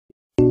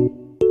Hi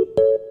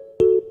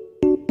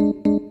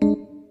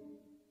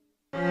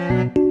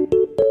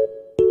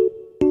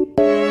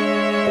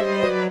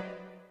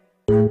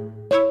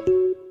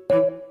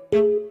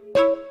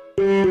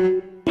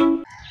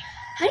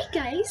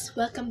guys!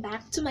 Welcome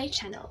back to my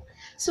channel.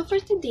 So for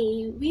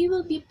today, we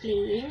will be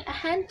playing a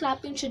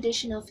hand-clapping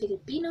traditional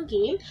Filipino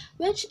game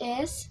which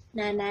is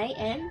Nanay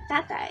and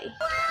Tatay.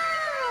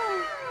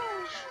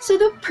 So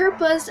the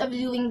purpose of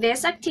doing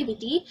this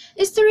activity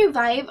is to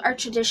revive our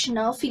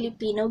traditional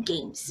Filipino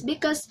games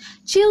because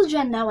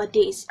children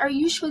nowadays are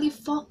usually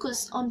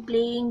focused on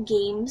playing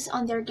games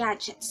on their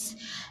gadgets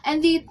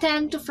and they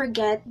tend to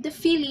forget the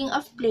feeling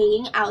of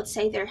playing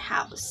outside their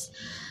house.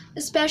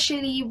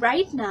 Especially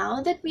right now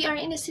that we are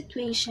in a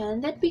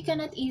situation that we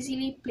cannot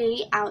easily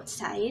play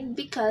outside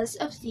because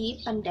of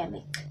the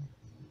pandemic.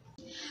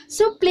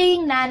 So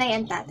playing Nanay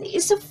and Tatay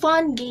is a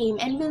fun game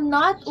and will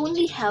not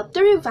only help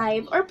to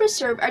revive or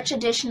preserve our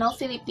traditional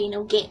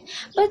Filipino game,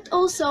 but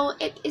also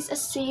it is a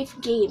safe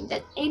game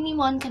that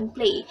anyone can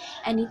play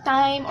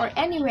anytime or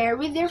anywhere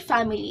with their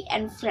family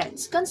and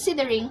friends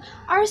considering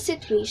our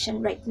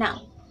situation right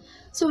now.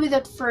 So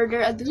without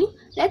further ado,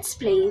 let's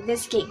play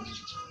this game.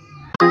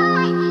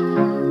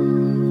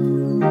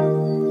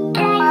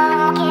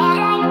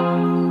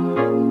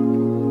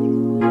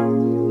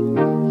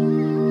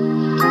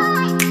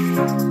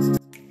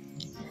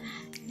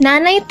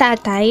 Nanay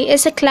Tatay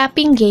is a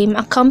clapping game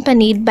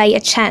accompanied by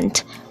a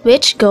chant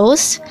which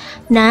goes,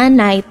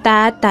 Nanay,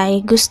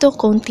 Tatay, gusto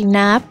kong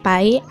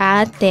tinapay,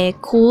 ate,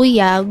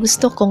 kuya,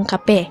 gusto kong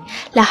kape.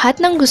 Lahat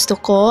ng gusto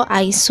ko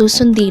ay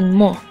susundin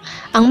mo.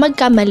 Ang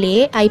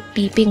magkamali ay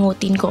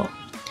pipingutin ko.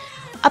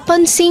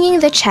 Upon singing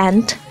the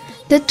chant,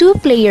 the two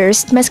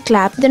players must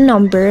clap the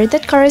number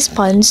that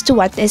corresponds to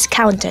what is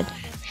counted.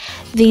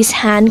 This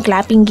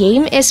hand-clapping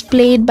game is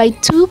played by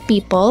two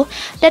people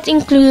that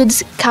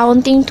includes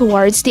counting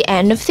towards the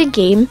end of the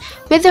game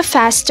with a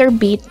faster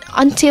beat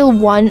until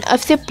one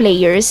of the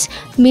players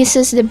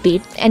misses the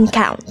beat and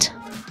count.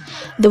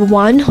 The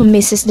one who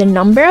misses the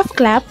number of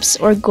claps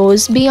or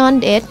goes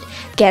beyond it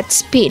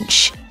gets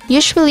pinched,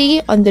 usually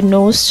on the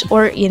nose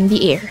or in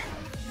the ear.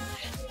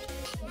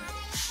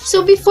 So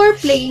before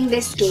playing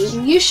this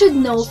game, you should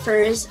know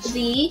first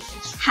the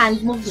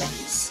hand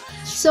movements.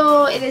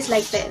 So it is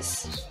like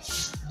this.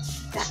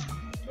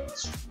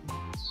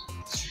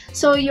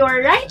 So your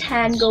right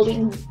hand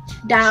going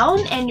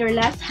down and your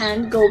left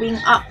hand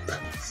going up.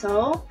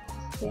 So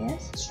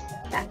this,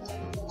 that.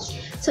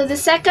 So the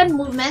second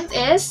movement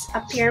is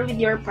a pair with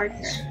your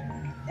partner.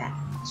 That.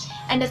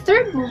 And the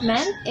third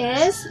movement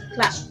is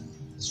clap.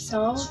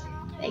 So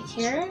like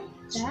here,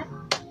 that.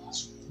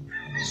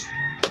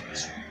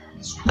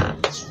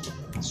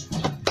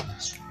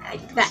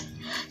 Like that.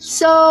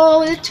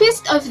 So the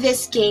twist of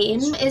this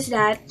game is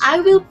that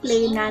I will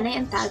play Nanay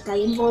and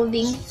Tatay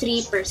involving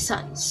 3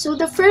 persons. So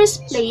the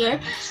first player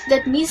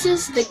that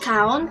misses the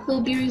count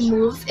will be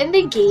removed in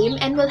the game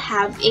and will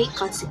have a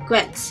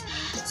consequence.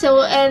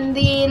 So and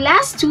the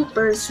last 2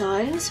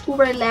 persons who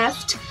were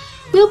left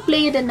will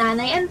play the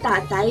Nanay and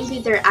Tatay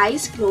with their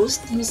eyes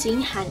closed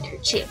using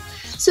handkerchief.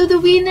 So the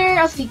winner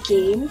of the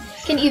game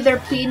can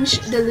either pinch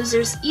the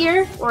loser's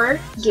ear or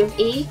give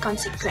a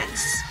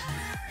consequence.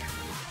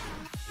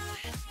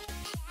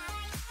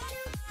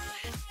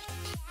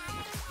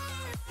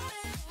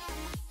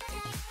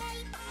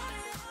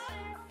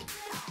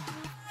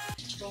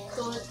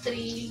 Two,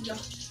 three, go.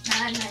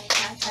 Nanay,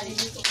 tatay,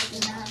 gusto ko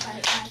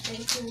tinapay,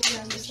 ate, kuya,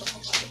 gusto ko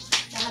pa.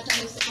 Lahat ng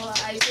gusto ko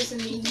ay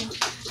susundin mo.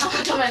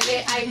 Ako kamali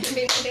ay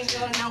pilitin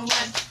ko ng 1,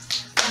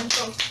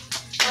 2,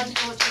 1,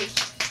 2, 3,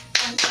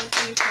 1, 2,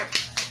 3, 4,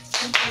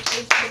 1, 2,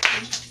 3, 4,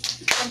 5,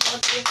 1, 2,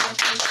 3, 4,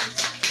 5, 6,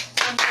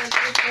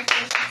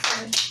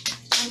 7,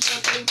 1, 2,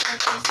 3, 4,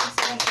 5, 6,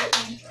 7,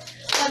 8, 9.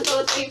 1,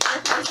 2, 3,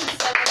 4, 5,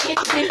 6, 7,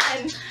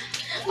 8, 9.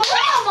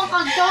 Mamaya mo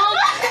kagdang!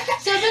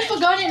 7 pa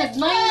gani, nag-9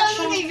 na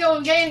siya.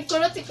 Ikaw, ganyan,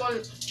 kulot si Col.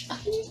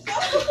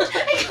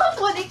 Ikaw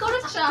po, di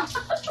kulot siya.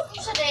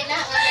 Sa dela,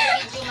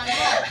 video man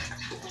mo.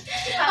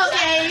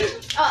 Okay.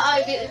 Oo,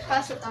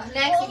 pass it on.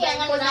 Next, iba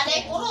yung kulot. Nanay,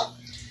 kurot.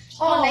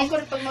 Oo,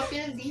 naikulot pag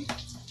mapildi.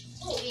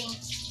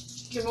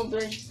 Give mo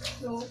blur.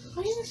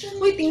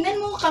 Uy,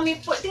 tingnan mo kami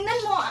po. Tingnan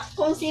mo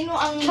kung sino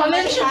ang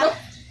namali ha.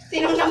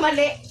 Sinong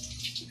namali.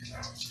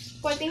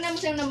 Paul, tingnan mo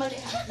sinong namali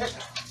ha.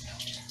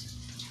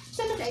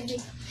 Saan na ID?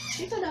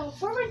 Dito daw.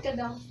 Forward ka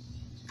daw.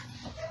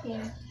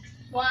 Yan.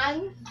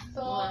 1,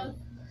 2,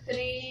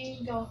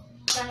 3, go.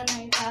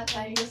 Nanay,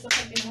 tatay, gusto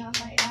ko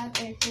tinapay,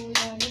 ate,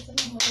 kuya, gusto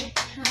ko mali.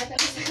 Ate,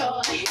 gusto ko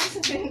ay gusto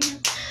din.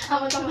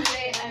 Ako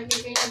kamali ay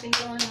bibigyan natin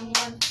ko ng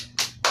 1,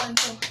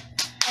 2,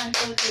 1,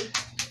 2, 3.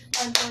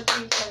 1, 2,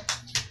 3, 4.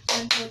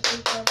 1, 2,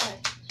 3, 4, 5.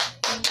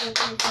 1, 2,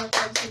 3, 4,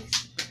 5,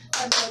 6.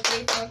 1, 2,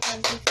 3, 4,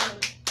 5, 6,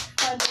 7.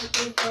 1, 2,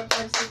 3, 4,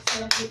 5, 6,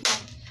 7, 8,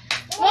 9.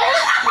 What?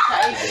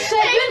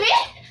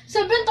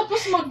 7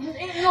 tapos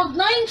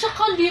mag-9 siya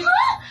kalip.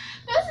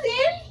 Kasi?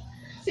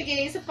 Sige,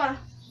 isa pa.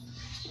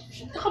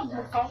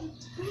 Nakabukang.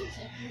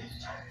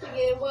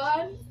 Sige,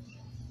 1.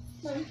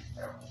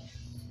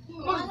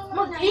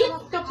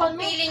 Mag-8 ka pa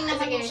no? Feeling na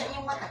Sige. siya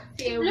yung mata.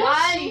 Sige,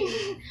 Bless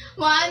 1,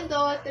 1,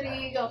 2,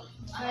 3, go.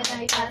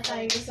 Nanay,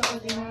 tatay, gusto ko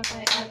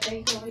tinapay,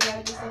 atay, kuya,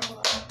 gusto ko.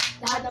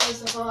 Lahat ng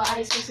gusto ko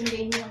ay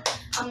susundin niyo.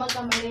 Ang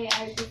magkamali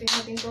ay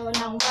pipinutin ko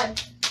ng 1,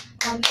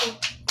 1, 2,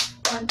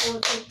 1,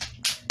 2, 3,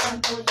 1,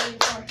 2, 3,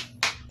 4,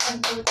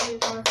 1, 2, 3,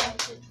 4,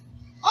 5, 6.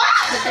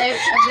 Tatay,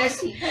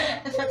 aggressive.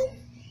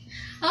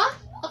 Ha?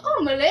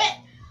 Ako mali?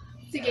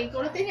 Sige,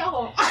 kurutin niyo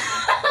ako.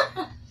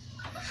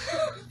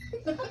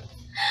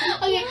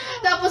 Okay,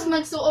 tapos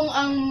magsuong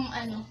ang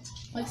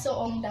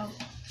magsuong daw.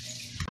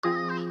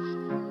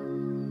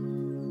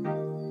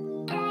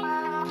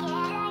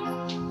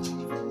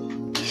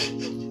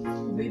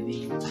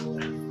 Baby.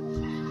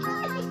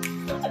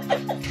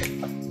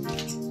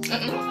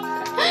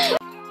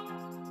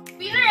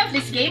 Winner of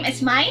this game is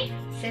my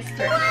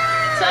sister.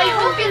 So I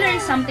hope you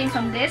learned something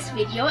from this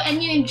video and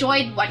you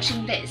enjoyed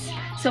watching this.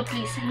 So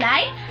please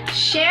like,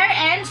 share,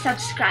 and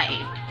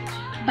subscribe.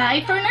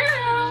 Bye for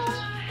now!